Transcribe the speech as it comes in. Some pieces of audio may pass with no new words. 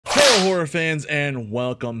horror fans, and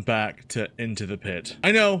welcome back to Into the Pit.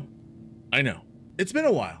 I know, it's been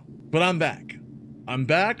a while, but I'm back. I'm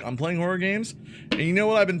playing horror games, and you know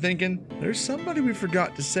what I've been thinking? There's somebody we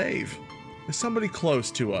forgot to save. There's somebody close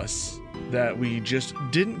to us that we just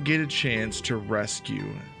didn't get a chance to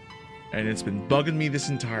rescue, and it's been bugging me this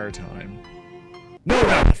entire time. No,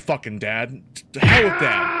 not the fucking dad. To hell with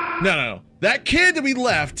that. No. That kid that we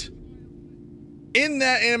left in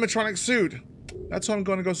that animatronic suit, that's what I'm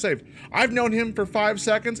going to go save. I've known him for 5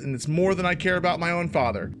 seconds, and it's more than I care about my own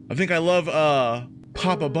father. I think I love,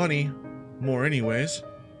 Papa Bunny more anyways.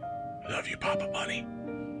 I love you, Papa Bunny.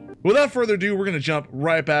 Without further ado, we're going to jump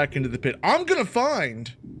right back into the pit. I'm going to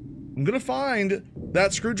find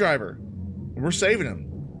that screwdriver. We're saving him.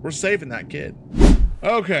 We're saving that kid.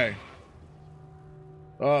 Okay.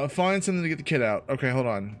 Find something to get the kid out. Okay, hold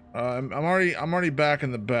on. I'm already back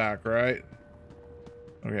in the back, right?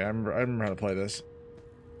 Okay, I remember how to play this.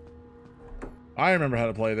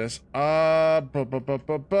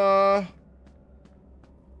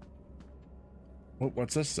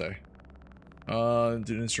 What's this say?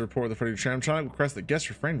 Students report the Freddy Tram trying to request that guests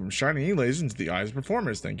refrain from shining any lasers into the eyes of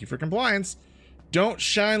performers. Thank you for compliance. Don't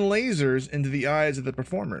shine lasers into the eyes of the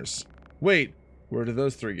performers. Wait, where did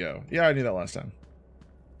those three go? Yeah, I knew that last time.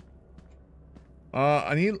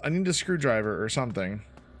 I need a screwdriver or something.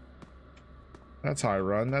 That's how I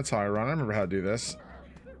run. I remember how to do this.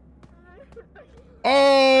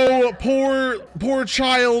 Oh, poor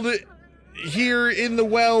child here in the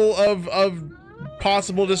well of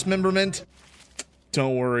possible dismemberment.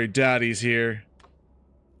 Don't worry, Daddy's here.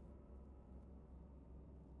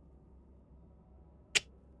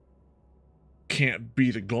 Can't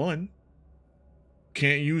beat a gun.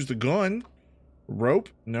 Can't use the gun. Rope?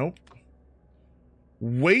 Nope.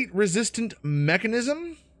 Weight resistant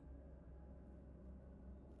mechanism?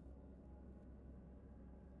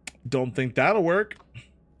 Don't think that'll work.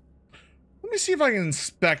 Let me see if I can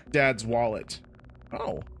inspect Dad's wallet.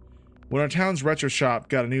 Oh. When our town's retro shop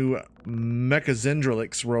got a new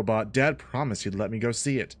Mechazendrolix robot, Dad promised he'd let me go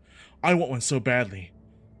see it. I want one so badly,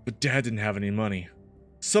 but Dad didn't have any money.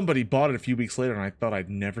 Somebody bought it a few weeks later and I thought I'd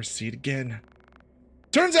never see it again.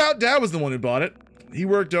 Turns out Dad was the one who bought it. He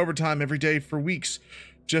worked overtime every day for weeks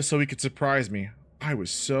just so he could surprise me. I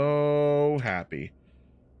was so happy.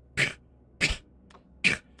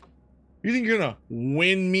 You think you're gonna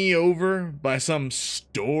win me over by some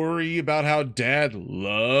story about how Dad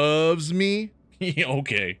loves me?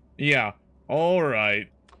 Okay. Yeah. Alright.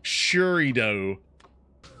 Sure he do.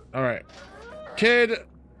 Alright. Kid,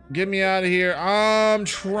 get me out of here. I'm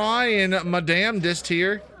trying my damnedest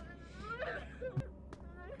here.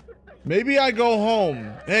 Maybe I go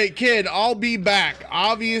home. Hey, kid, I'll be back.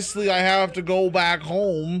 Obviously, I have to go back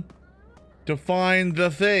home to find the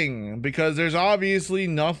thing, because there's obviously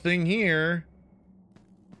nothing here.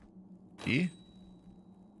 I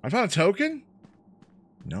found a token?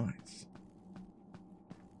 Nice.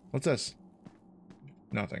 What's this?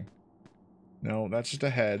 Nothing. No, that's just a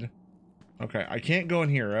head. Okay, I can't go in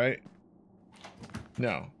here, right?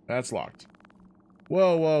 No, that's locked.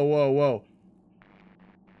 Whoa.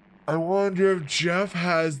 I wonder if Jeff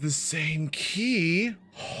has the same key.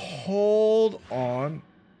 Hold on.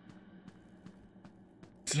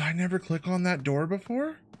 Did I never click on that door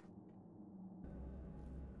before?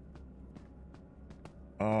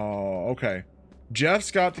 Oh, okay.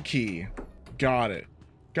 Jeff's got the key. Got it.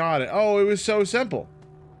 Oh, it was so simple.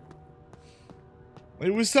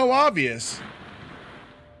 It was so obvious.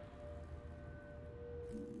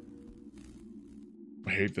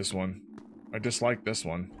 I hate this one. I dislike this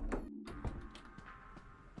one.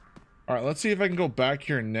 Alright, let's see if I can go back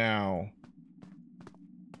here now.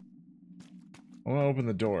 I want to open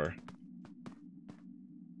the door.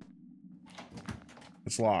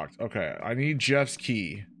 It's locked. Okay, I need Jeff's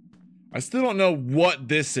key. I still don't know what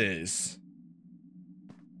this is,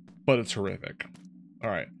 but it's horrific. All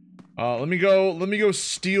right, let me go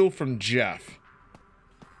steal from Jeff.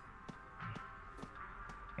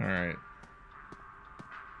 All right.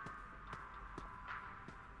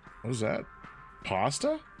 What is that?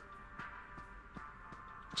 Pasta?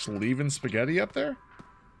 Just leaving spaghetti up there?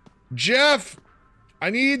 Jeff! I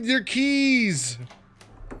need your keys!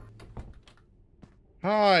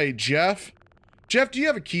 Hi, Jeff. Jeff, do you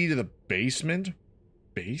have a key to the basement?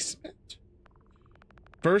 Basement?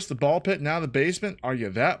 First the ball pit, now the basement? Are you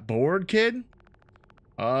that bored, kid?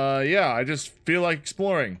 Yeah, I just feel like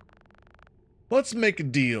exploring. Let's make a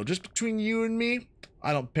deal. Just between you and me,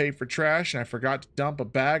 I don't pay for trash, and I forgot to dump a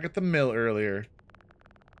bag at the mill earlier.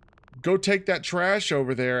 Go take that trash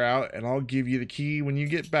over there out, and I'll give you the key when you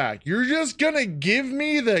get back. You're just gonna give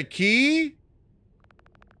me the key?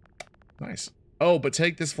 Nice. Oh, but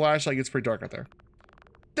take this flashlight. It's pretty dark out there.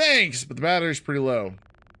 Thanks, but the battery's pretty low.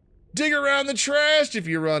 Dig around the trash if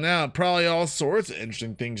you run out. Probably all sorts of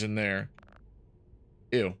interesting things in there.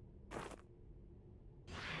 Ew.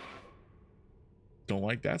 Don't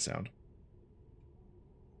like that sound.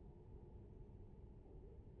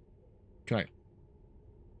 Can I?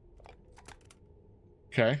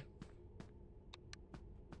 Okay.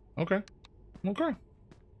 Okay. Okay.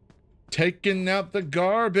 Taking out the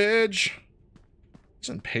garbage.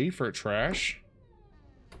 Doesn't pay for trash.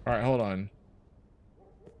 Alright, hold on.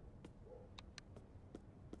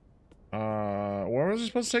 Where was I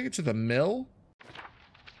supposed to take it? To the mill?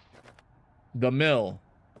 The mill.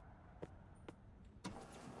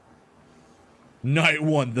 Night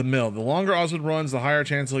 1, the mill. The longer Oswald runs, the higher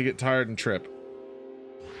chance he'll get tired and trip.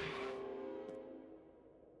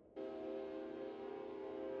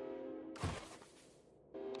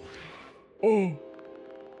 Oh.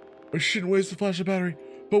 I shouldn't waste the flashlight battery.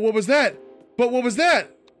 But what was that? But what was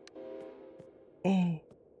that? Oh.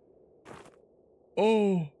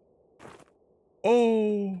 Oh.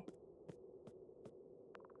 Oh.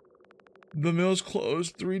 The mill's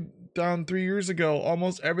closed 3 years ago.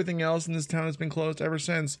 Almost everything else in this town has been closed ever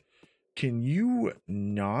since. Can you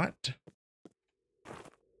not?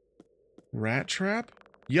 Rat trap?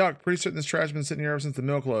 Yuck, pretty certain this trash has been sitting here ever since the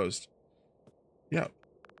mill closed. Yep.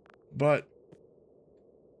 But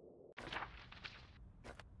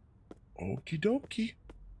okie dokie.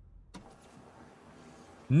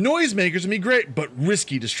 Noisemakers would be great, but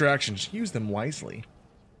risky distractions. Use them wisely.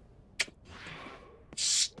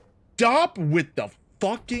 Stop with the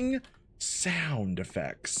fucking sound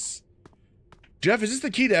effects. Jeff, is this the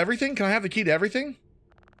key to everything? Can I have the key to everything?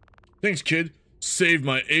 Thanks, kid. Saved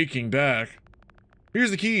my aching back.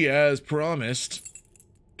 Here's the key, as promised.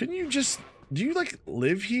 Can you just... Do you, like,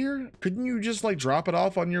 live here? Couldn't you just, like, drop it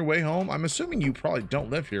off on your way home? I'm assuming you probably don't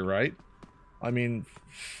live here, right? I mean,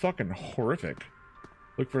 fucking horrific.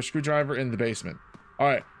 Look for a screwdriver in the basement.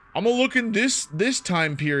 Alright, I'm gonna look in this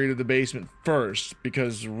time period of the basement first,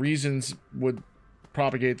 because reasons would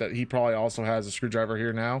propagate that he probably also has a screwdriver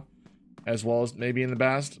here now, as well as maybe in the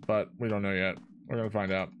past, but we don't know yet. We're gonna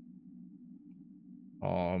find out.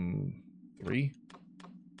 3.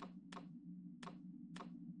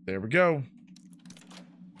 There we go.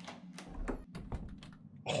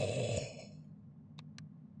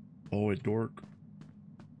 Oh, a dork.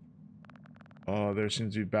 Oh, there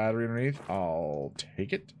seems to be battery underneath. I'll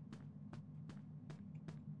take it.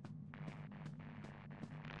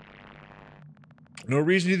 No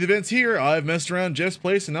reason to do the vents here. I've messed around Jeff's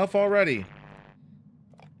place enough already.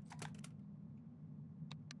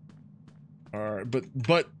 Alright,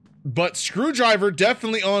 but screwdriver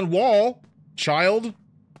definitely on wall, child.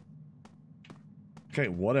 Okay,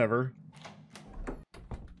 whatever.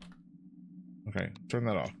 Okay, turn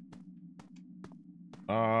that off.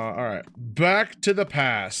 Alright. Back to the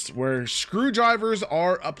past, where screwdrivers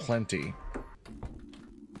are aplenty.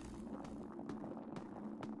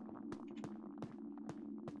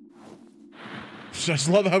 Just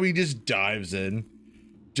love how he just dives in.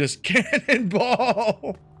 Just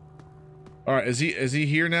cannonball! Alright, is he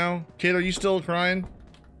here now? Kid, are you still crying?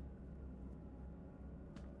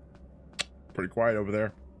 Pretty quiet over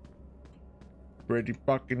there. Pretty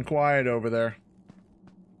fucking quiet over there.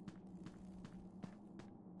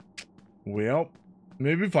 Well,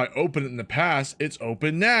 maybe if I open it in the past, it's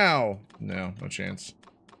open now. No, no chance.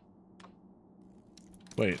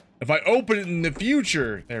 Wait, if I open it in the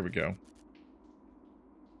future, there we go.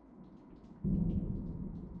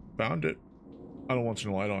 Found it. I don't want to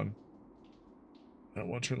turn the light on. I don't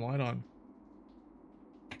want to turn the light on.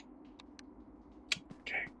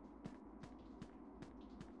 Okay.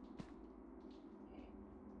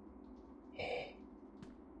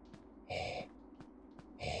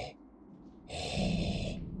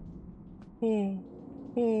 Oh,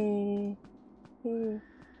 oh, oh,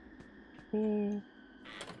 oh.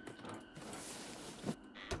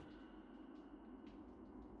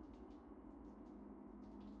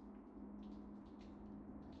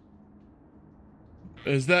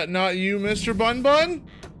 Is that not you, Mr. Bun Bun?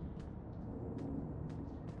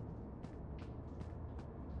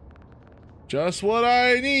 Just what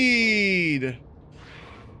I need.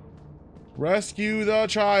 Rescue the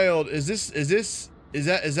child. Is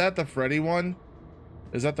that the Freddy one?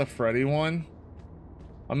 Is that the Freddy one?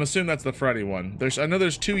 I'm assuming that's the Freddy one. I know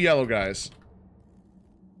there's 2 yellow guys.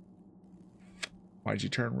 Why'd you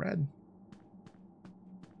turn red?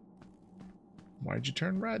 Why'd you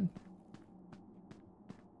turn red?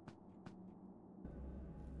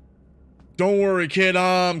 Don't worry, kid,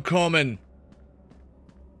 I'm coming.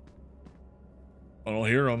 I don't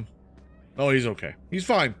hear him. Oh, he's okay. He's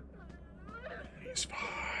fine. He's fine.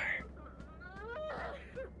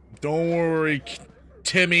 Don't worry,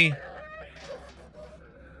 Timmy.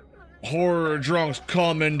 Horror drunk's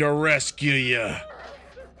coming to rescue you. Let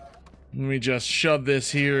me just shove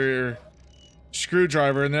this here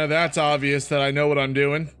screwdriver in there. That's obvious that I know what I'm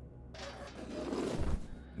doing.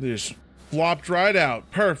 They just flopped right out.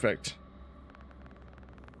 Perfect.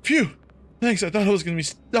 Phew. Thanks. I thought I was going to be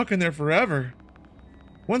stuck in there forever.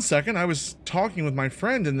 1 second, I was talking with my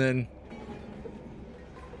friend and then...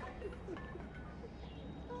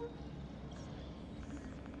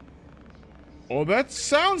 Oh, that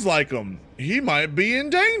sounds like him. He might be in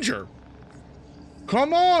danger.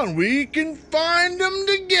 Come on, we can find him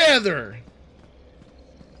together.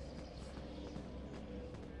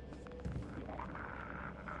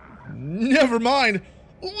 Never mind.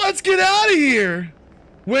 Let's get out of here.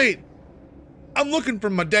 Wait, I'm looking for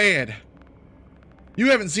my dad. You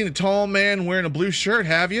haven't seen a tall man wearing a blue shirt,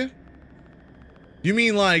 have you? You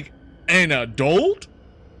mean like an adult?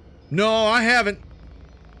 No, I haven't.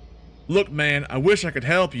 Look, man, I wish I could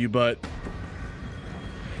help you, but...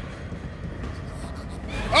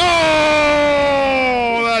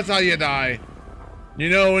 Oh, that's how you die. You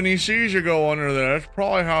know, when he sees you go under there, that's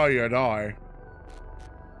probably how you die.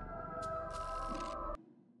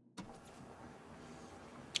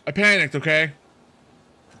 I panicked, okay?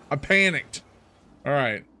 I panicked.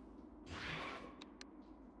 Alright.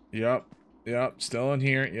 Yep. Still in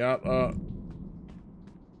here. Yep.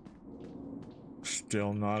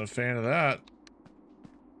 Still not a fan of that.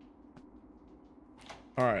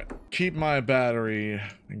 Alright. Keep my battery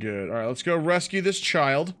good. Alright, let's go rescue this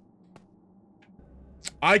child.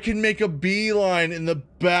 I can make a beeline in the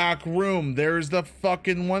back room. There's the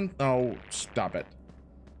fucking one. Oh, stop it.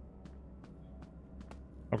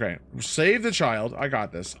 Okay, save the child. I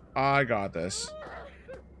got this. I got this.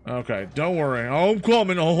 Okay, don't worry. I'm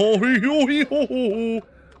coming. Oh,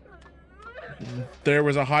 there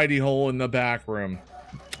was a hidey hole in the back room.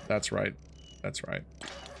 That's right. That's right.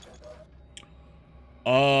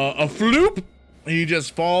 A floop. He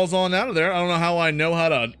just falls on out of there. I don't know how I know how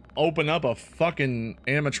to open up a fucking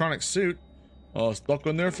animatronic suit. Stuck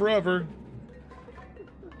in there forever.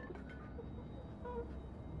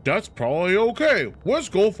 That's probably okay. Let's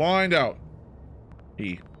go find out.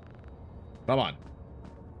 Come on.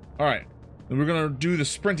 Alright. Then we're gonna do the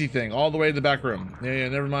sprinty thing all the way to the back room. Yeah,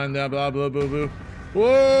 never mind that. Blah, blah, blah, blah.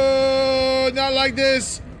 Whoa! Not like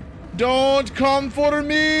this! Don't come for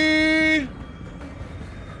me!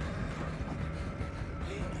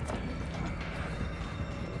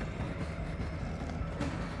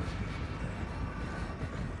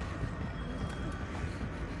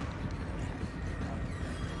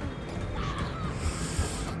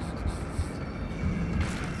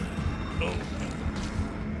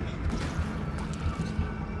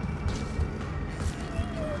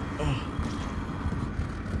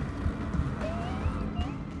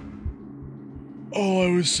 Oh,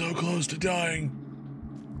 I was so close to dying.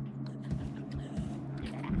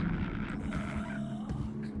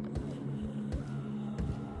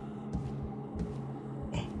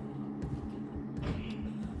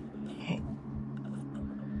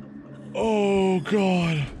 Oh,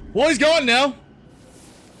 God. Well, he's gone now.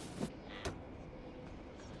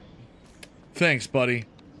 Thanks, buddy.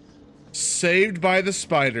 Saved by the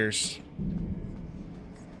spiders.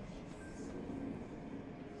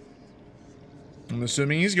 I'm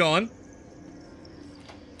assuming he's gone.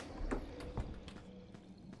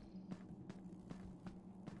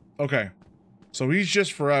 Okay. So he's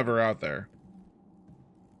just forever out there.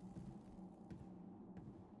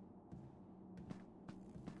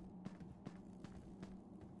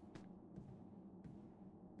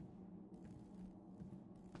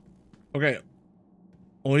 Okay.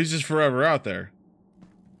 Well, he's just forever out there.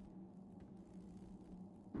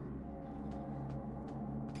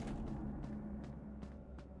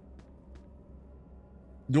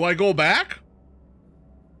 Do I go back?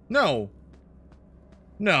 No.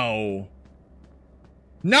 No.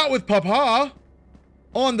 Not with Papa.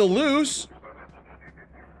 On the loose.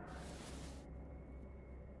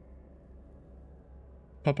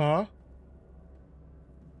 Papa?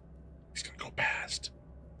 He's gonna go past.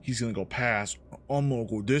 He's gonna go past. I'm gonna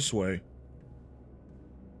go this way.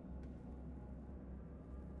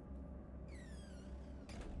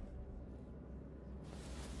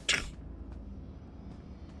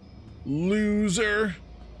 Loser.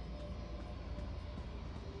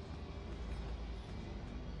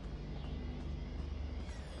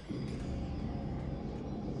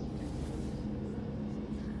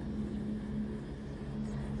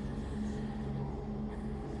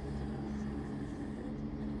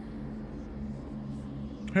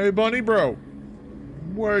 Hey, bunny bro.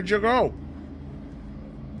 Where'd you go?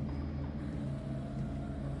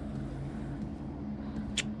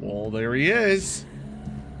 Well, there he is.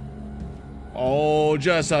 Oh,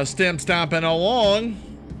 just a stomping along.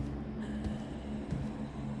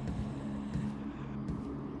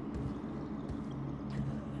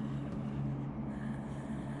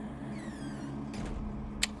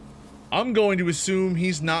 I'm going to assume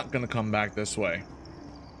he's not going to come back this way.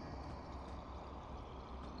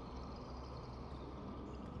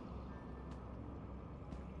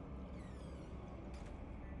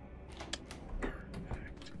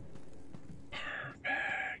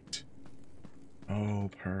 Perfect.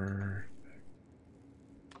 Oh, perfect.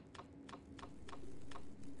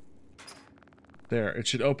 There, it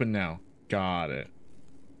should open now. Got it.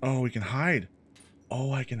 Oh, we can hide.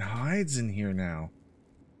 Oh, I can hide in here now.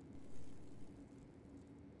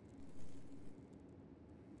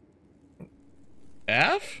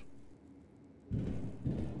 F?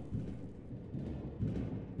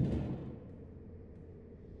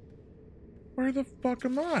 Where the fuck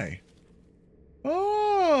am I?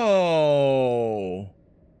 Oh.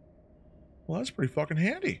 Well, that's pretty fucking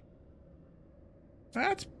handy.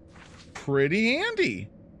 That's pretty handy.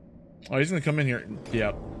 Oh, he's gonna come in here.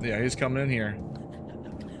 Yep. Yeah, he's coming in here.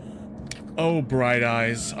 Oh, Bright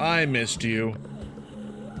Eyes. I missed you.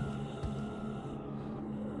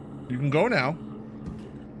 You can go now.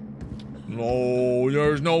 No,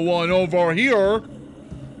 there's no one over here.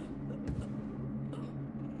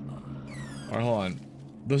 Alright, hold on.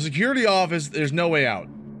 The security office, there's no way out.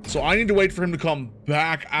 So I need to wait for him to come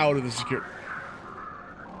back out of the security.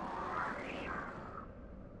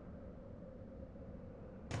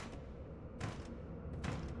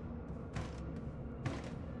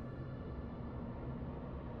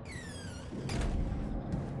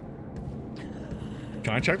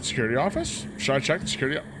 Can I check the security office? Should I check the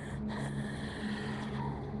security?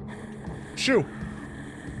 Shoo.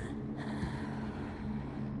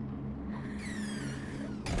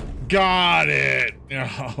 Got it. Can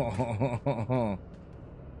I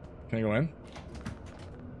go in?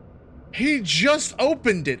 He just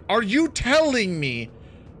opened it. Are you telling me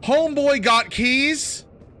homeboy got keys?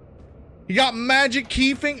 He got magic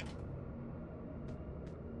key thing?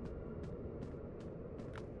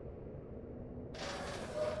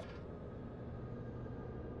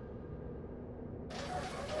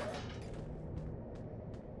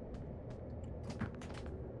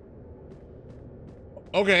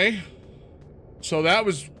 Okay. So that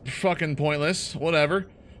was fucking pointless. Whatever.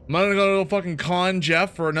 I'm not gonna go fucking con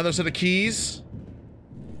Jeff for another set of keys.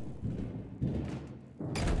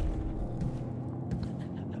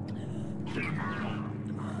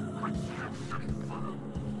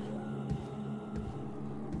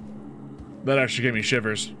 That actually gave me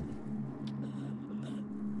shivers.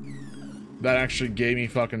 That actually gave me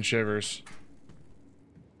fucking shivers.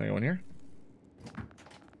 Can I go in here?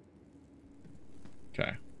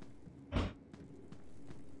 Okay.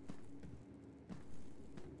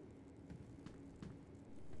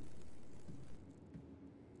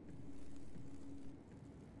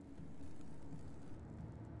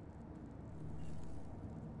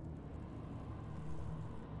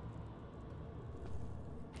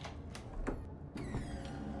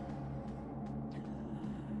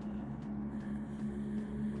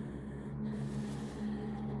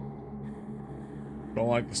 Don't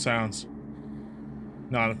like the sounds.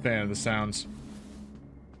 Not a fan of the sounds.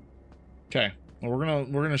 Okay. Well,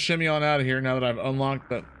 we're gonna shimmy on out of here now that I've unlocked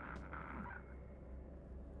the.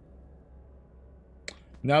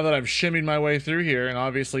 Now that I've shimmied my way through here and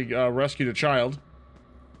obviously rescued a child.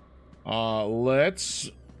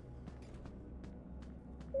 Let's.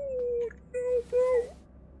 Oh, no, bro.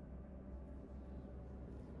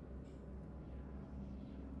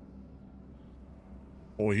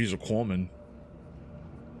 Oh, he's a Quoman.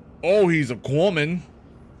 Oh, he's a Quoman.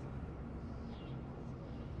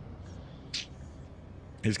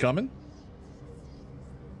 He's coming?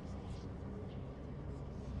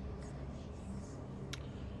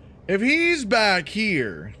 If he's back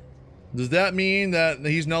here, does that mean that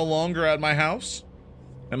he's no longer at my house?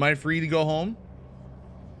 Am I free to go home?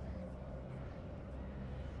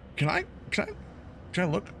 Can I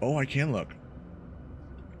look? Oh, I can look.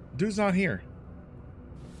 Dude's not here.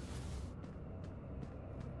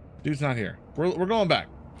 Dude's not here. We're going back.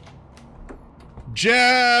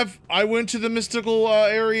 Jeff, I went to the mystical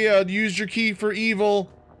area, used your key for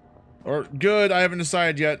evil. Or good, I haven't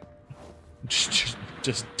decided yet. Just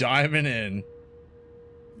diving in.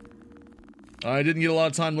 I didn't get a lot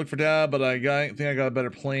of time to look for Dad, but think I got a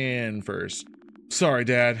better plan first. Sorry,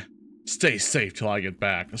 Dad. Stay safe till I get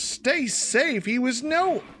back. Stay safe? He was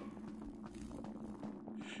nowhere.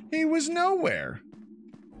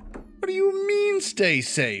 What do you mean, stay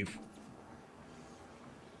safe?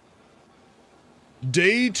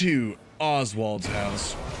 Day 2, Oswald's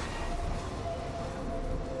house.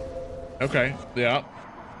 Okay, yeah.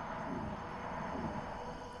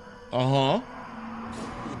 Uh-huh.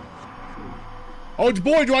 Oh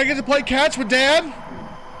boy, do I get to play catch with Dad?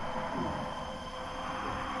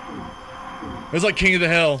 It's like King of the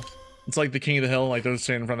Hill. It's like the King of the Hill, like those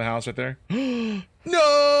standing in front of the house right there. No!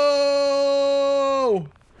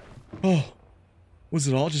 Oh, was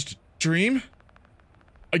it all just a dream?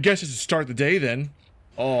 I guess it's to start the day then.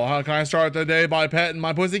 Oh, how can I start the day by petting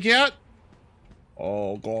my pussycat?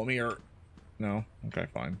 Oh, come here. No? Okay,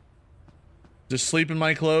 fine. Just sleep in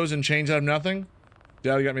my clothes and change out of nothing?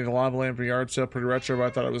 Dad got me the lava lamp for yard sale, pretty retro, but I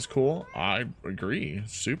thought it was cool. I agree.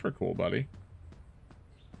 Super cool, buddy.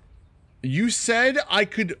 You said I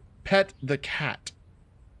could pet the cat.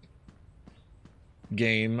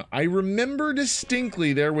 Game. I remember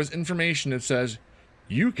distinctly there was information that says,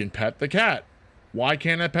 you can pet the cat. Why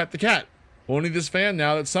can't I pet the cat? Only this fan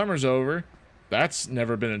now that summer's over. That's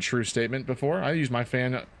never been a true statement before. I use my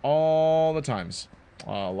fan all the times.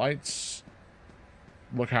 Lights.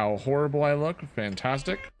 Look how horrible I look.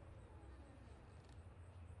 Fantastic.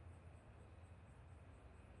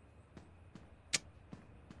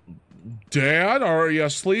 Dad, are you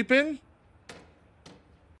sleeping?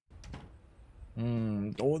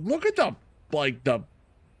 Oh, look at the, like, the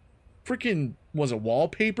freaking, was it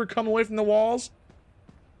wallpaper come away from the walls?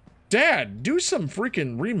 Dad, do some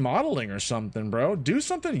freaking remodeling or something, bro. Do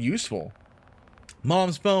something useful.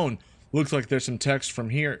 Mom's phone. Looks like there's some text from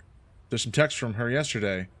here. There's some text from her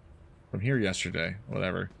yesterday. From here yesterday.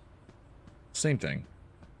 Whatever. Same thing.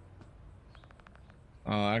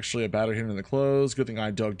 Actually, a battery hidden in the clothes. Good thing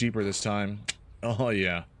I dug deeper this time. Oh,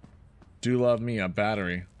 yeah. Do love me a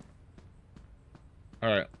battery.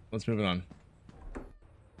 Alright, let's move it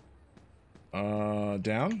on.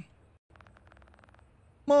 Down?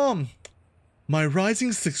 Mom! My rising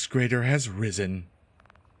 6th grader has risen.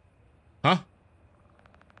 Huh?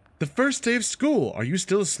 The first day of school. Are you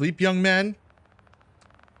still asleep, young man?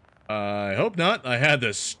 I hope not. I had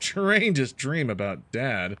the strangest dream about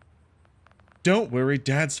Dad. Don't worry,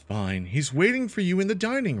 Dad's fine. He's waiting for you in the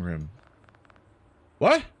dining room.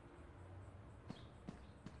 What?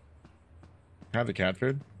 Have the cat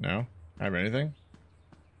food? No. Have anything?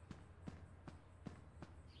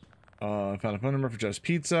 Found a phone number for Just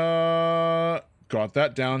Pizza. Got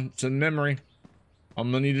that down. It's in memory.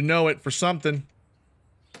 I'm gonna need to know it for something.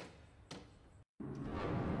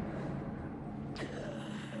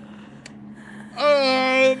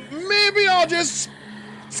 Maybe I'll just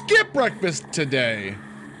skip breakfast today.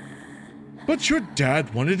 But your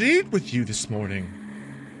dad wanted to eat with you this morning.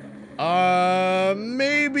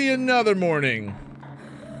 Maybe another morning.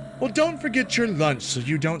 Well, don't forget your lunch so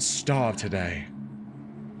you don't starve today.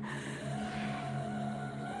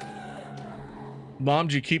 Mom,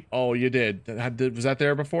 did you keep... Oh, you did. Was that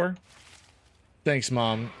there before? Thanks,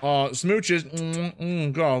 Mom.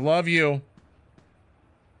 Smooches. God, love you.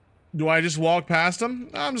 Do I just walk past him?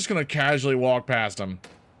 I'm just gonna casually walk past him.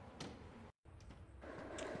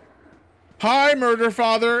 Hi, murder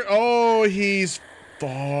father. Oh, he's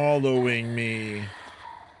following me.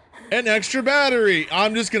 An extra battery.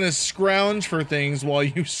 I'm just gonna scrounge for things while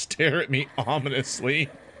you stare at me ominously.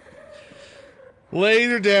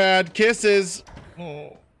 Later, Dad. Kisses.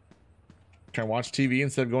 Oh. Can I watch TV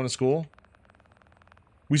instead of going to school?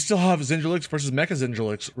 We still have Zingerlix versus Mecha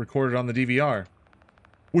Zingerlix recorded on the DVR.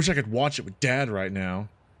 Wish I could watch it with Dad right now.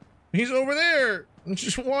 He's over there!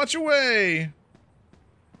 Just watch away!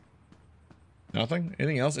 Nothing?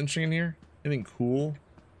 Anything else interesting in here? Anything cool?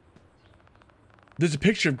 There's a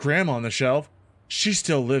picture of Grandma on the shelf. She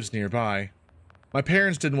still lives nearby. My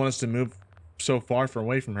parents didn't want us to move so far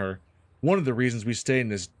away from her. One of the reasons we stayed in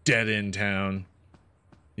this dead-end town.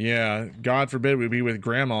 Yeah, God forbid we be with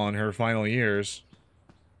Grandma in her final years.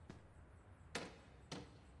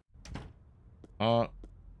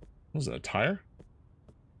 Was it a tire?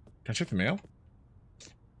 Can I check the mail? Is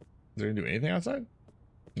it gonna do anything outside?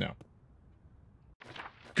 No.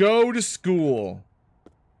 Go to school.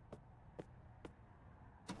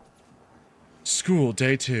 School,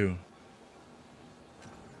 day 2.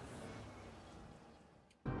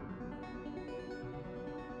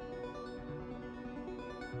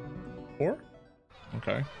 Four?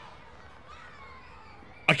 Okay.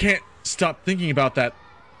 I can't stop thinking about that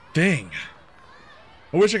thing.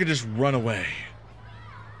 I wish I could just run away.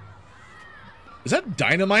 Is that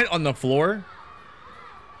dynamite on the floor?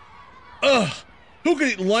 Ugh! Who could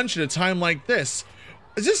eat lunch at a time like this?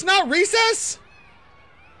 Is this not recess?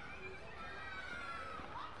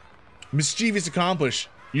 Mischievous accomplish.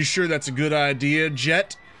 You sure that's a good idea,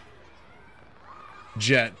 Jet?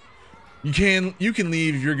 Jet. You can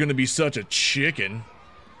leave if you're gonna be such a chicken.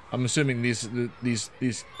 I'm assuming these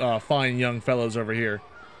fine young fellows over here.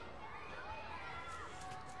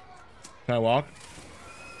 Can I walk?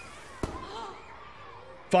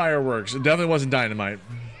 Fireworks. It definitely wasn't dynamite.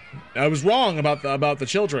 I was wrong about the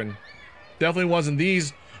children. Definitely wasn't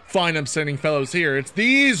these fine upstanding fellows here. It's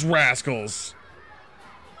these rascals.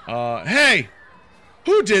 Hey!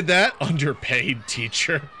 Who did that? Underpaid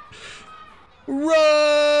teacher.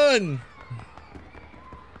 Run!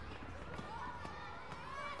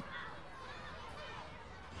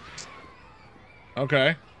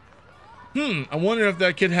 Okay. I wonder if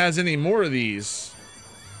that kid has any more of these.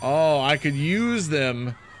 Oh, I could use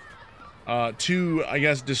them to, I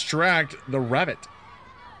guess, distract the rabbit.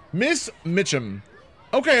 Miss Mitchum.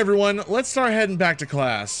 Okay, everyone, let's start heading back to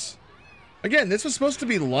class. Again, this was supposed to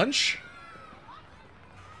be lunch?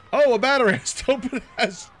 Oh, a battery. Still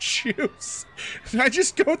has juice. Did I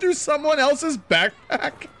just go through someone else's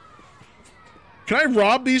backpack? Can I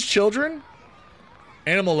rob these children?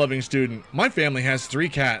 Animal loving student. My family has 3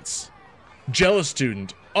 cats. Jealous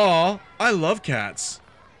student. Aw, I love cats.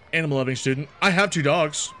 Animal loving student. I have 2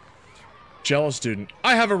 dogs. Jealous student.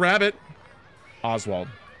 I have a rabbit. Oswald.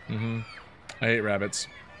 I hate rabbits.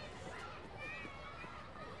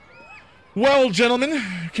 Well, gentlemen,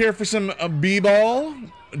 care for some b-ball?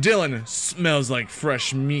 Dylan, smells like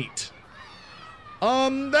fresh meat.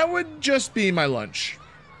 That would just be my lunch.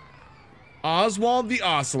 Oswald the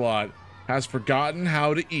Ocelot has forgotten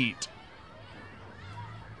how to eat.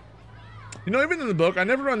 You know, even in the book, I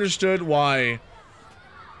never understood why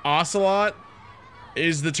Ocelot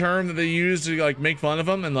is the term that they use to, like, make fun of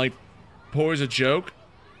him and, like, pour as a joke.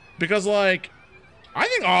 Because, like, I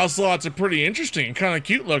think Ocelots are pretty interesting and kind of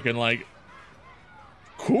cute looking, like,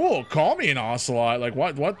 cool, call me an Ocelot. Like,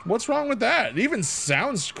 what's wrong with that? It even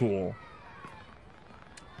sounds cool.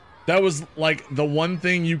 That was, like, the one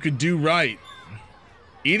thing you could do right.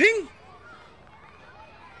 Eating?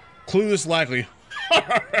 Clueless likely.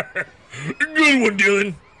 Good one,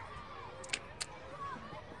 Dylan.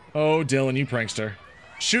 Oh, Dylan, you prankster.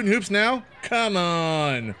 Shooting hoops now? Come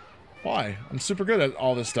on. Why? I'm super good at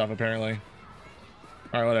all this stuff, apparently.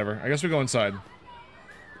 Alright, whatever. I guess we go inside.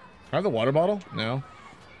 I have the water bottle? No.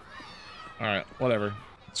 Alright, whatever.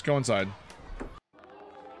 Let's go inside.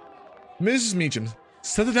 Mrs. Meacham,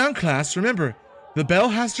 settle down, class. Remember, the bell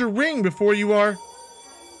has to ring before you are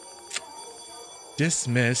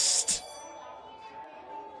dismissed.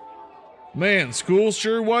 Man, school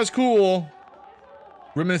sure was cool.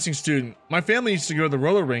 Reminiscing student. My family used to go to the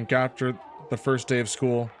roller rink after the first day of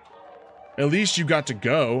school. At least you got to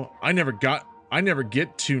go. I never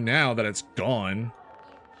get to now that it's gone.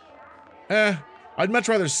 I'd much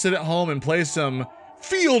rather sit at home and play some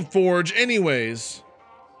Field Forge anyways.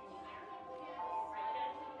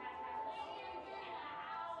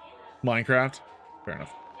 Minecraft? Fair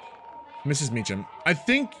enough. Mrs. Meacham, I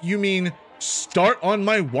think you mean start on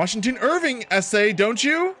my Washington Irving essay, don't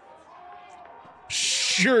you?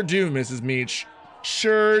 Sure do, Mrs. Meach.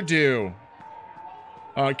 Sure do.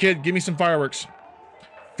 Kid, give me some fireworks.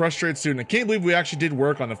 Frustrated student. I can't believe we actually did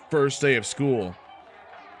work on the first day of school.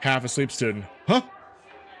 Half asleep student. Huh?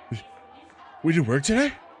 We did work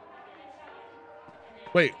today?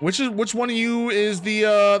 Wait, which one of you is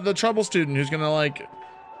the trouble student who's gonna, like,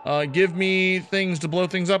 give me things to blow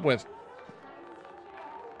things up with?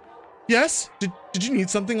 Yes? Did you need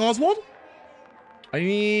something, Oswald? I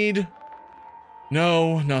need...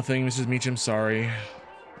 No, nothing, Mrs. Meacham, sorry.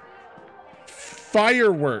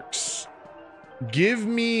 Fireworks. Give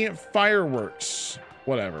me fireworks.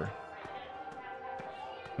 Whatever.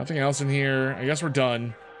 Nothing else in here. I guess we're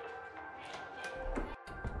done.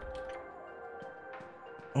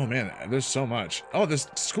 Oh man, there's so much. Oh, this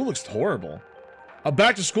school looks horrible. A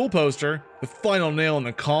back to school poster. The final nail in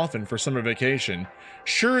the coffin for summer vacation.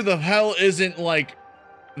 Sure the hell isn't, like,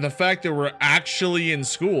 the fact that we're actually in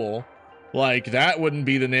school. Like, that wouldn't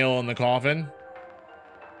be the nail in the coffin.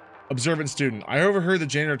 Observant student. I overheard the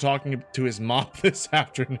janitor talking to his mop this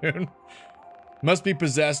afternoon. Must be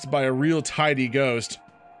possessed by a real tidy ghost.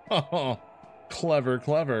 Oh, clever,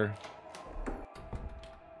 clever.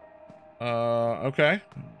 Okay.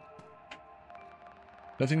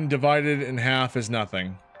 Nothing divided in half is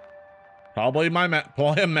nothing. Probably a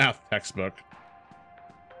math textbook.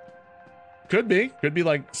 Could be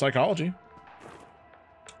like psychology.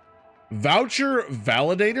 Voucher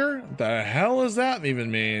validator? The hell does that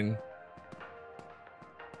even mean?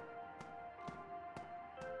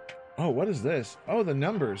 Oh, what is this? Oh, the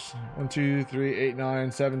numbers. 1, 2, 3, 8,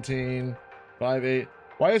 9, 17, 5, 8.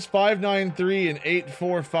 Why is 593 and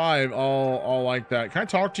 845 all like that? Can I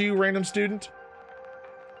talk to you, random student?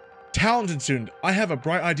 Talented student, I have a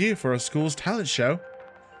bright idea for our school's talent show.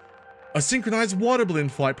 A synchronized water balloon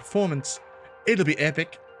flight performance. It'll be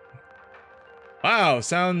epic. Wow,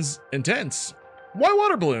 sounds intense. Why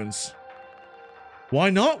water balloons? Why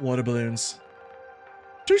not water balloons?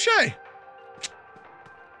 Touche.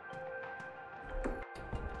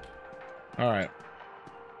 Alright.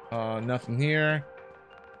 Nothing here.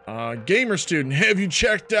 Gamer student, have you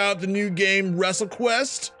checked out the new game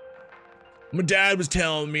WrestleQuest? My dad was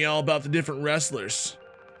telling me all about the different wrestlers.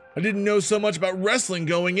 I didn't know so much about wrestling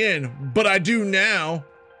going in, but I do now.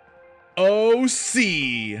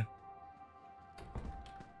 OC.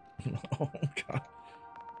 Oh, God.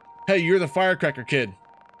 Hey, you're the firecracker kid.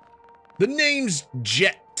 The name's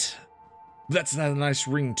Jet. That's got a nice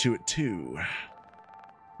ring to it, too.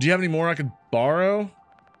 Do you have any more I could borrow?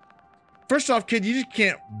 First off, kid, you just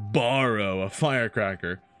can't borrow a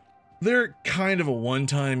firecracker. They're kind of a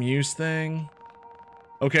one-time use thing.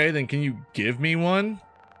 Okay, then can you give me one?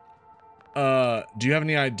 Do you have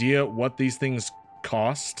any idea what these things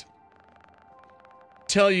cost?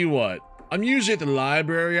 Tell you what, I'm usually at the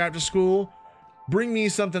library after school. Bring me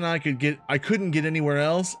something I couldn't get anywhere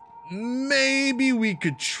else. Maybe we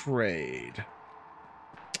could trade.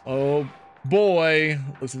 Oh boy,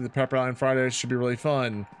 looks like the Pepper Line Fridays should be really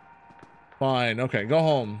fun. Fine, okay, go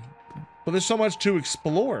home. But there's so much to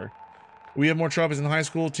explore. We have more trophies in the high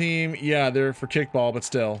school team. Yeah, they're for kickball, but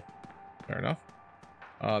still. Fair enough.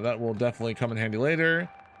 That will definitely come in handy later.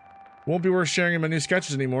 Won't be worth sharing in my new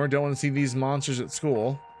sketches anymore. Don't want to see these monsters at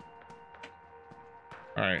school.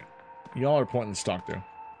 Alright. Y'all are pointing the stock though.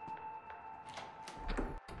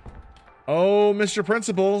 Oh, Mr.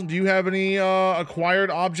 Principal, do you have any acquired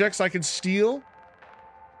objects I could steal?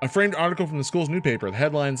 A framed article from the school's newspaper. The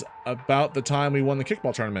headline's about the time we won the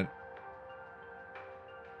kickball tournament.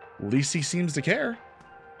 Lacey seems to care.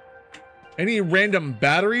 Any random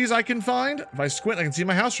batteries I can find? If I squint, I can see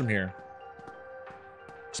my house from here.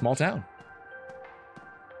 Small town.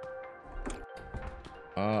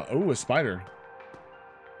 Oh, a spider.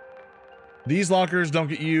 These lockers don't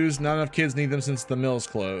get used. Not enough kids need them since the mill's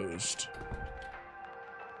closed.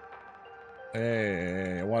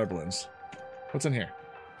 Hey, water balloons. What's in here?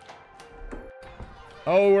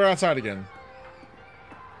 Oh, we're outside again.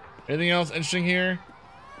 Anything else interesting here?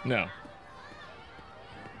 No.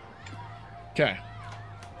 Okay.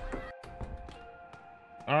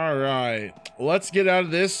 All right. Let's get out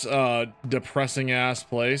of this depressing ass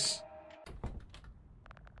place.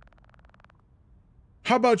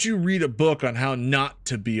 How about you read a book on how not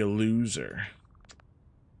to be a loser?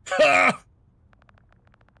 Ha!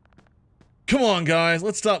 Come on, guys.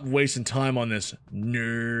 Let's stop wasting time on this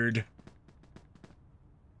nerd.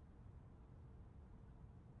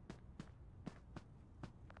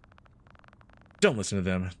 Don't listen to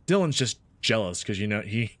them. Dylan's just jealous because you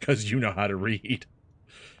know how to read.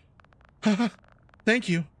 Haha. Thank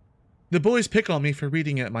you. The boys pick on me for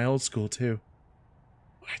reading at my old school too.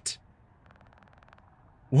 What?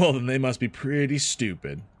 Well, then they must be pretty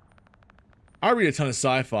stupid. I read a ton of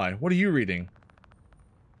sci-fi. What are you reading?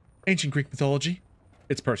 Ancient Greek mythology.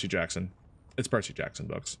 It's Percy Jackson. It's Percy Jackson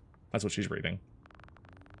books. That's what she's reading.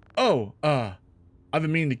 Oh, I've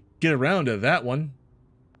been meaning to get around to that one.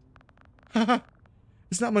 Haha.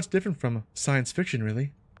 It's not much different from science fiction,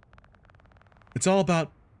 really. It's all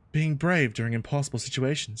about being brave during impossible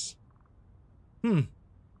situations. Well,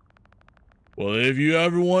 if you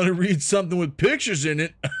ever want to read something with pictures in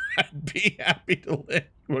it, I'd be happy to lend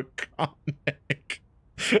you a comic.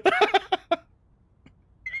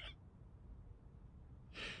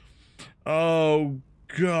 Oh,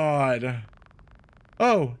 God.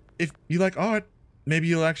 Oh, if you like art, maybe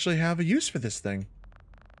you'll actually have a use for this thing.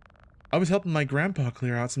 I was helping my grandpa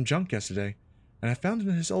clear out some junk yesterday, and I found it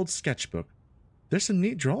in his old sketchbook. There's some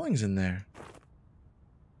neat drawings in there.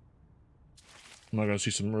 Am I gonna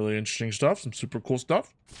see some really interesting stuff? Some super cool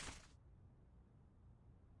stuff?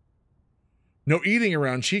 No eating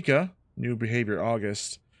around Chica. New behavior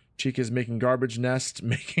August. Chica is making garbage nests,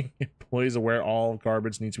 making employees aware all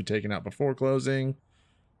garbage needs to be taken out before closing.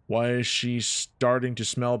 Why is she starting to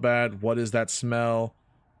smell bad? What is that smell?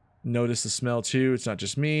 Notice the smell too. It's not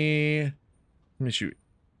just me. Let me shoot.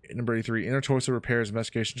 Number 83. Inner torso repairs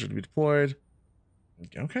investigations should be deployed.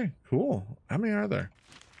 Okay, cool. How many are there?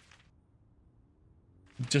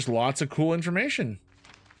 Just lots of cool information.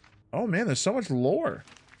 Oh man, there's so much lore.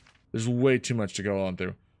 There's way too much to go on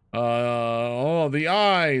through. Oh, the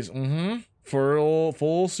eyes.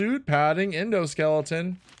 Full suit, padding,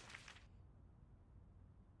 endoskeleton.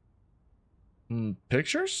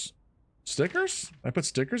 Pictures? Stickers? I put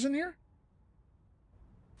stickers in here?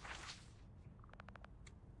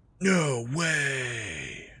 No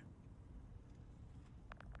way.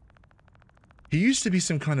 He used to be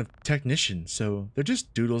some kind of technician, so they're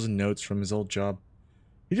just doodles and notes from his old job.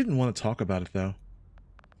 He didn't want to talk about it, though.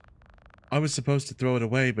 I was supposed to throw it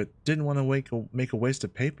away, but didn't want to make a waste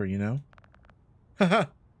of paper, you know? Haha,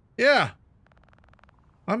 yeah.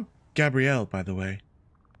 I'm Gabrielle, by the way.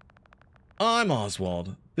 I'm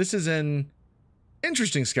Oswald. This is an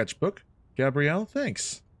interesting sketchbook. Gabrielle,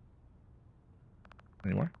 thanks.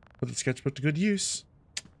 Any more? Put the sketchbook to good use.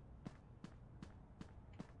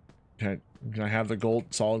 Can I have the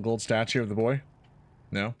solid gold statue of the boy?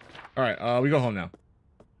 No? Alright, we go home now.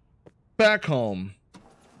 Back home.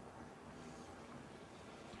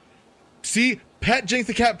 See? Pet Jinx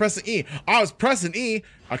the cat pressing E. I was pressing E.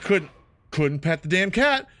 I couldn't pet the damn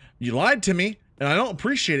cat. You lied to me, and I don't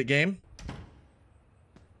appreciate it, game.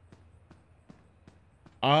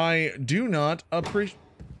 I do not appreciate...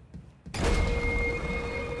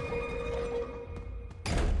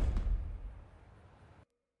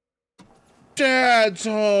 Dad's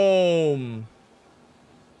home!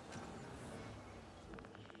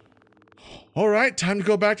 Alright, time to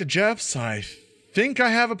go back to Jeff's. I think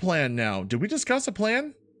I have a plan now. Did we discuss a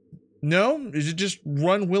plan? No? Is it just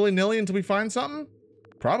run willy-nilly until we find something?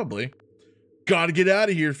 Probably. Gotta get out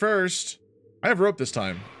of here first. I have rope this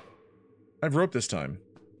time. I have rope this time.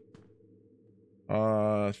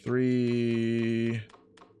 3...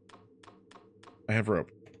 I have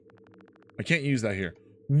rope. I can't use that here.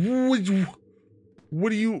 What do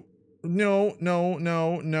you...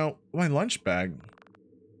 No. My lunch bag.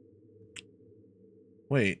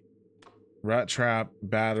 Wait. Rat trap,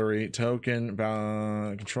 battery, token,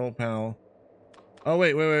 control panel. Oh,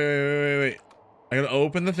 wait. I gotta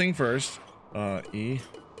open the thing first. E.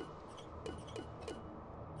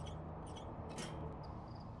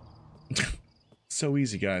 So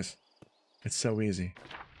easy, guys. It's so easy.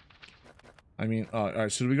 I mean,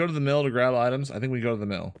 alright, so do we go to the mill to grab items? I think we go to the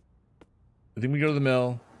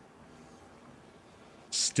mill.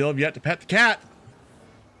 Still have yet to pet the cat.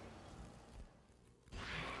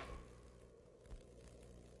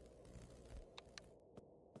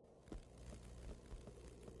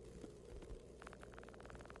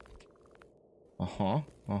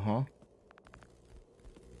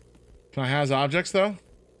 Can I house objects, though?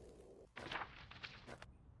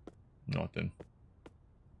 Nothing.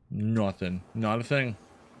 Not a thing.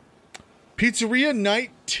 Pizzeria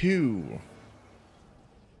night 2.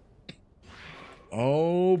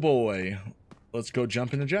 Oh, boy. Let's go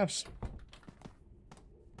jump into Jeff's.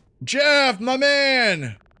 Jeff, my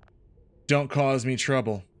man! Don't cause me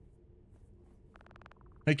trouble.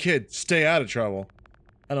 Hey, kid, stay out of trouble.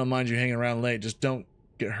 I don't mind you hanging around late, just don't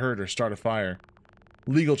get hurt or start a fire.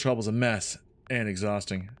 Legal trouble's a mess and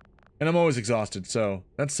exhausting. And I'm always exhausted, so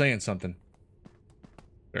that's saying something.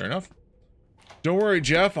 Fair enough. Don't worry,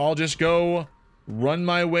 Jeff. I'll just go run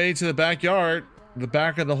my way to the backyard, the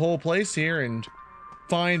back of the whole place here, and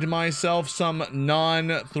find myself some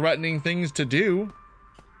non-threatening things to do.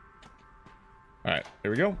 Alright,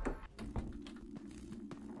 here we go.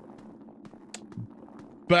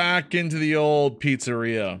 Back into the old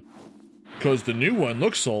pizzeria. Because the new one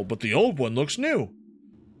looks old, but the old one looks new.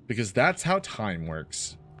 Because that's how time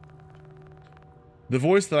works. The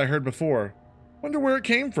voice that I heard before, wonder where it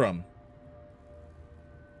came from.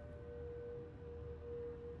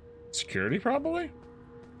 Security, probably?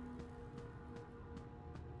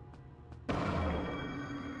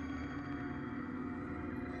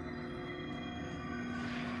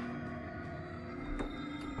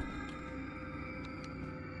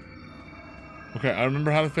 Okay, I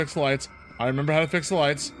remember how to fix the lights.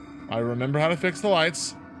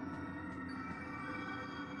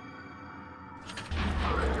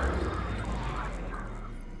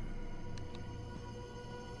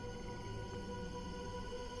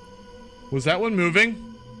 Was that one moving?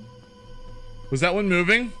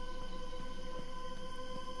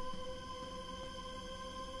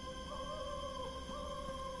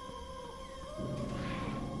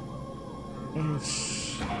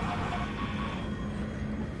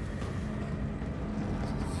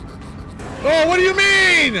 Oh, what do you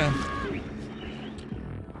mean?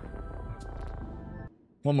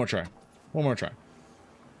 One more try.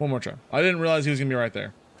 I didn't realize he was gonna be right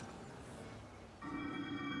there.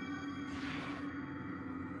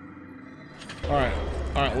 Alright,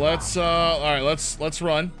 let's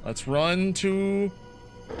run. Let's run to...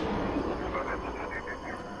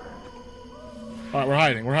 Alright, we're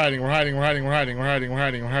hiding.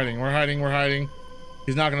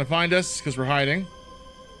 He's not gonna find us, because we're hiding.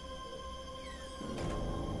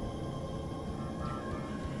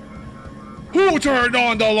 Who turned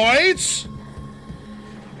on the lights?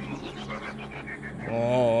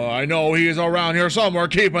 Oh, I know he's around here somewhere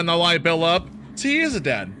keeping the light bill up. See, he is a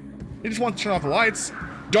dad. He just wants to turn off the lights.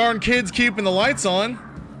 Darn kids keeping the lights on.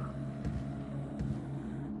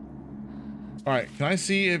 Alright, can I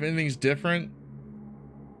see if anything's different?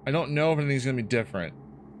 I don't know if anything's gonna be different.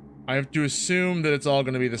 I have to assume that it's all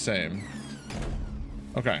gonna be the same.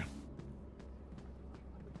 Okay.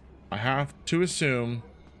 I have to assume.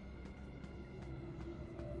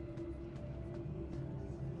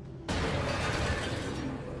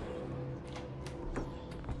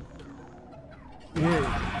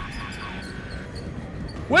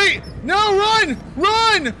 Wait! No! Run!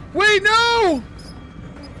 Run! Wait, no!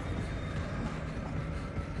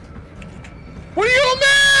 What do you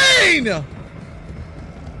mean?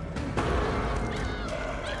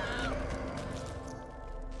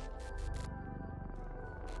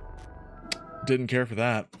 Didn't care for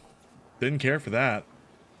that. Didn't care for that.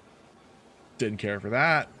 Didn't care for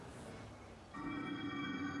that.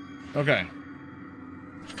 Okay.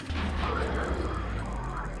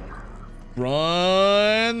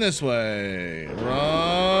 Run this way.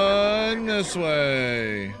 Run this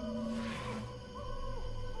way.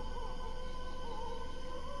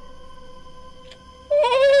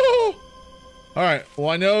 Oh! All right. Well,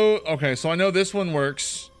 I know. Okay, so I know this one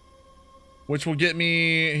works, which will get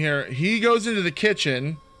me here. He goes into the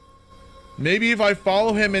kitchen. Maybe if I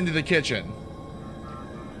follow him into the kitchen.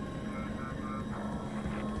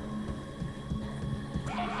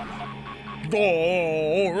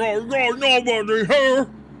 Oh, nobody here.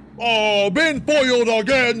 Oh, been foiled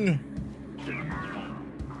again.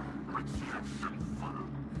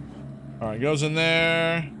 All right, goes in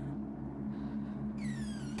there.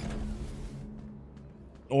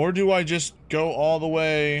 Or do I just go all the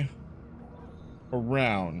way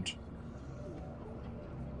around?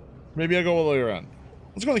 Maybe I'll go all the way around.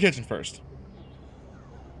 Let's go in the kitchen first.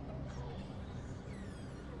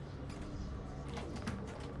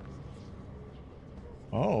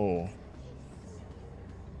 Oh.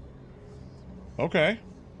 Okay.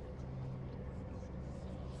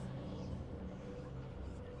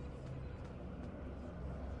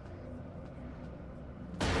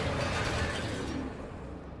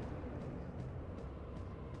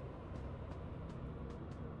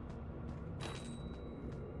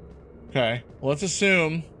 Okay, let's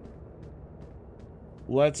assume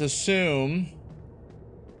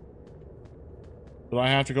that I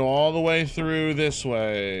have to go all the way through this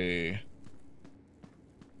way.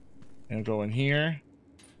 And go in here.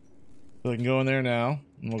 So I can go in there now.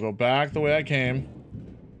 And we'll go back the way I came.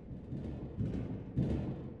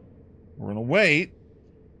 We're gonna wait.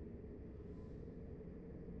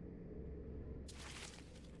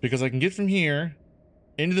 Because I can get from here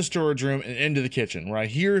into the storage room and into the kitchen, where I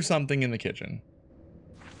hear something in the kitchen.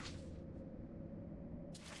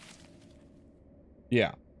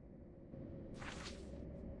 Yeah.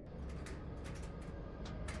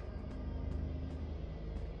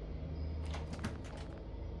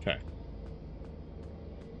 Okay.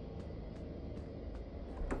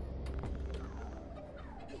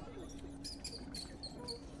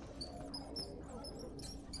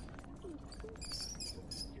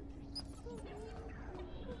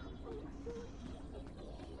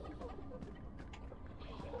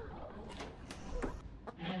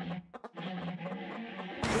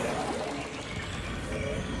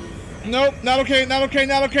 Nope, not okay, not okay,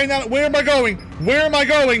 not okay, not. Where am I going? Where am I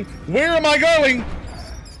going? Where am I going?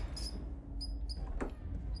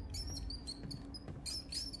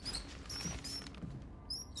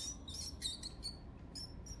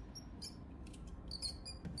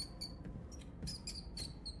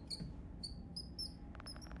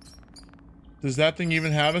 Does that thing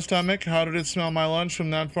even have a stomach? How did it smell my lunch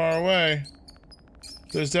from that far away?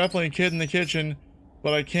 There's definitely a kid in the kitchen,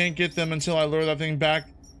 but I can't get them until I lure that thing back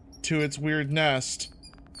to its weird nest.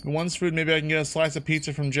 Once food, maybe I can get a slice of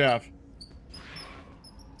pizza from Jeff.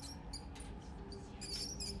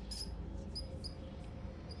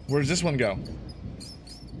 Where does this one go?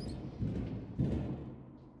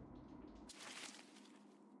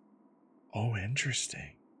 Oh,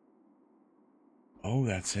 interesting. Oh,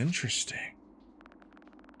 that's interesting.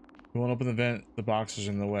 You won't open the vent, the box is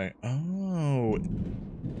in the way. Oh.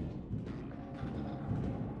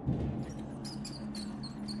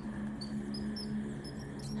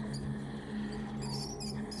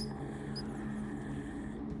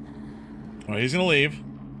 Oh, he's gonna leave.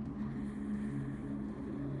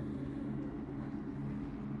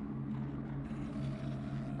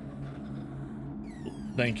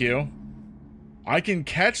 Thank you. I can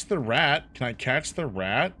catch the rat. Can I catch the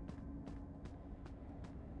rat?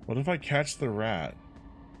 What if I catch the rat?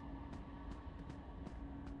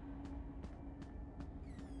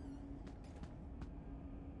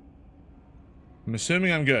 I'm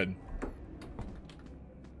assuming I'm good.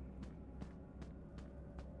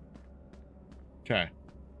 Okay.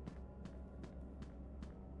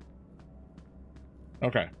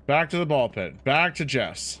 Okay, back to the ball pit. Back to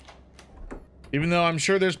Jess. Even though I'm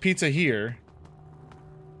sure there's pizza here.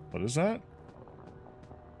 What is that?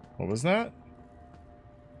 What was that?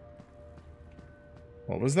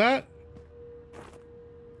 What was that?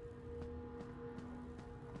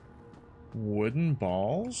 Wooden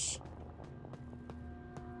balls?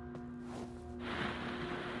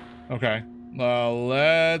 Okay.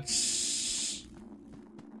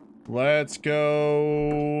 Let's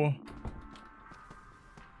go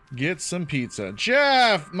get some pizza.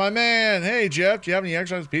 Jeff, my man. Hey, Jeff, do you have any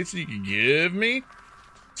extra pizza you can give me?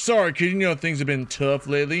 Sorry, kid, you know things have been tough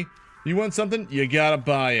lately. You want something? You gotta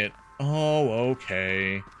buy it. Oh,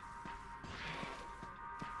 okay.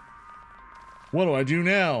 What do I do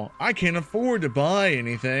now? I can't afford to buy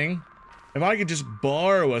anything. If I could just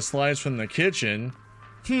borrow a slice from the kitchen.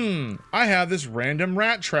 I have this random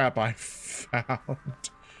rat trap I found.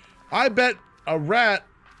 I bet a rat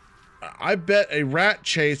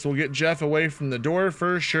chase will get Jeff away from the door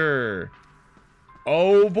for sure.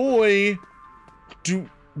 Oh boy.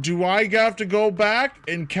 Do I have to go back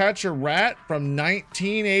and catch a rat from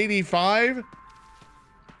 1985?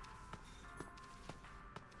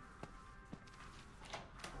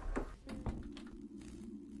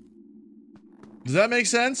 Does that make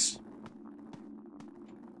sense?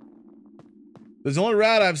 The only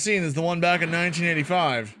rat I've seen is the one back in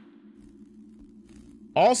 1985.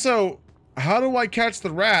 Also, how do I catch the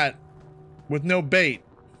rat with no bait?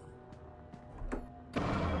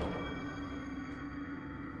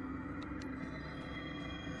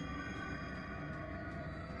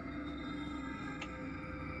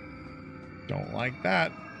 Don't like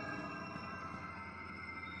that.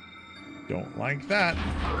 Don't like that.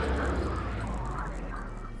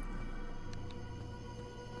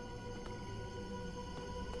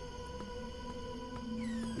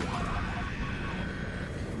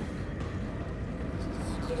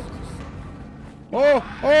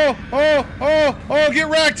 Oh, get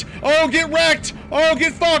wrecked! Oh, get wrecked! Oh,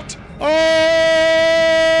 get fucked! Oh!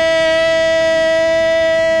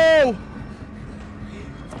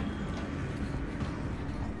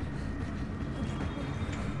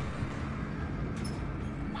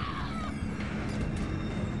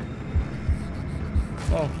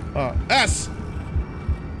 S!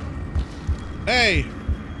 A!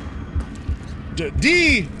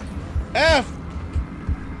 D! F!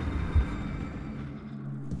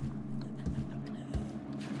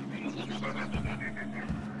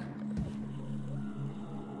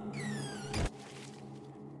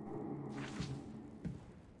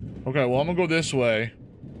 Okay, well, I'm gonna go this way.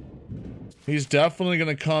 He's definitely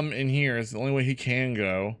gonna come in here. It's the only way he can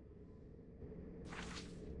go.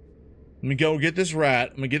 Let me go get this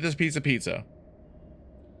rat. I'm gonna get this piece of pizza.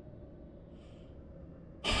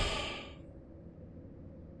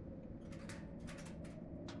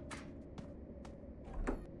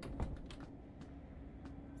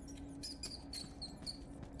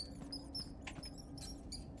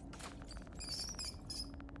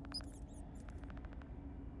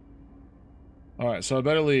 Alright, so I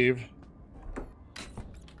better leave.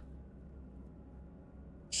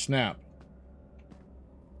 Snap.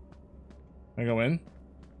 I go in.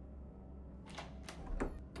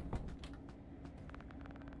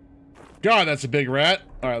 God, that's a big rat.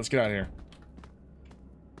 Alright, let's get out of here.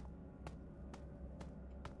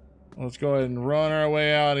 Let's go ahead and run our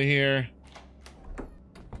way out of here.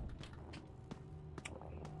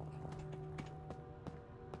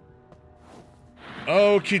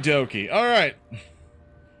 Okie dokie. Alright.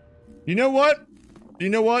 You know what? You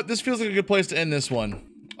know what? This feels like a good place to end this one.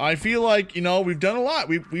 I feel like, you know, we've done a lot.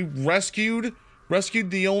 We rescued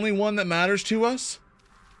the only one that matters to us.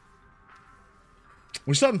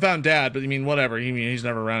 We still haven't found Dad, but I mean, whatever. He's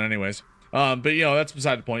never around anyways. But you know, that's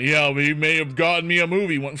beside the point. Yeah, he may have gotten me a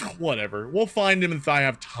movie. Whatever. We'll find him if I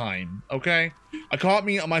have time. Okay. I caught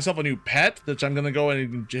myself a new pet, which I'm gonna go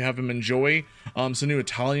and have him enjoy some new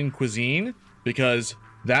Italian cuisine, because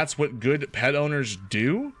that's what good pet owners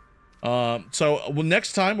do. So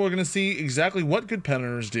next time we're gonna see exactly what good pet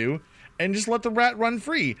owners do, and just let the rat run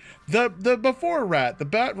free. The before rat, the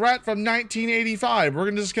rat from 1985. We're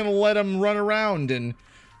just gonna let him run around and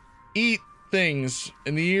eat things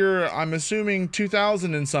in the year, I'm assuming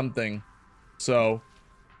 2000 and something. So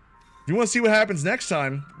if you want to see what happens next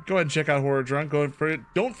time, go ahead and check out Horror Drunk.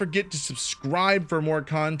 Don't forget to subscribe for more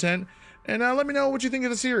content. And let me know what you think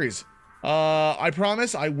of the series. I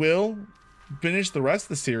promise I will finish the rest of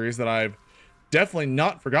the series that I've definitely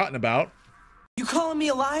not forgotten about. You calling me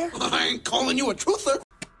a liar? I ain't calling you a truther.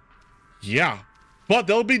 Yeah, but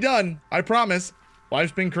they'll be done. I promise.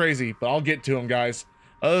 Life's been crazy, but I'll get to them, guys.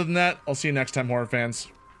 Other than that, I'll see you next time, horror fans.